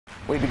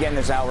We begin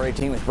this hour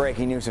 18 with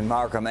breaking news in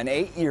Markham. An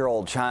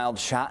 8-year-old child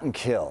shot and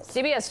killed.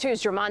 CBS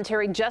 2's Jermont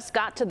Terry just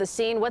got to the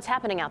scene. What's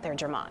happening out there,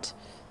 Jermont?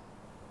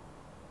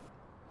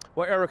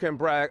 Well, Erica and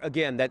Bragg,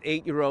 again, that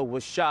 8-year-old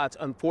was shot,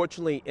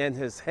 unfortunately, in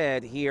his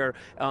head here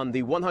on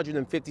the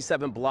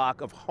 157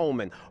 block of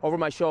Homan. Over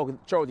my shoulder,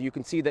 you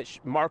can see that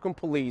Markham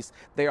police,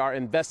 they are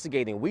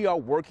investigating. We are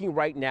working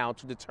right now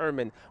to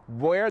determine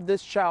where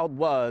this child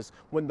was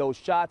when those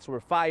shots were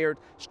fired,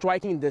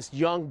 striking this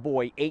young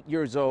boy, 8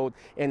 years old,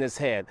 in his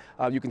head.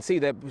 You can see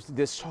that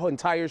this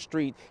entire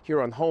street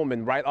here on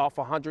Homan, right off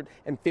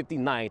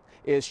 159th,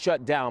 is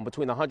shut down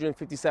between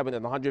 157th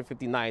and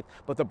 159th.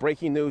 But the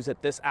breaking news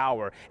at this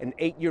hour, an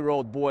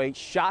 8-year-old boy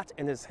shot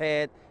in his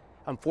head.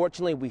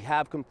 Unfortunately, we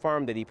have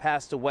confirmed that he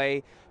passed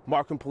away.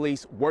 Markham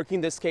police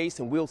working this case,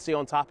 and we'll stay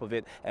on top of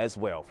it as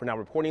well. For now,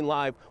 reporting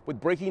live with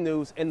breaking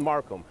news in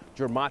Markham,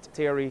 Jermont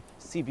Terry,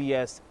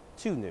 CBS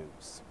 2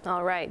 News.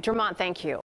 All right, Jermont, thank you.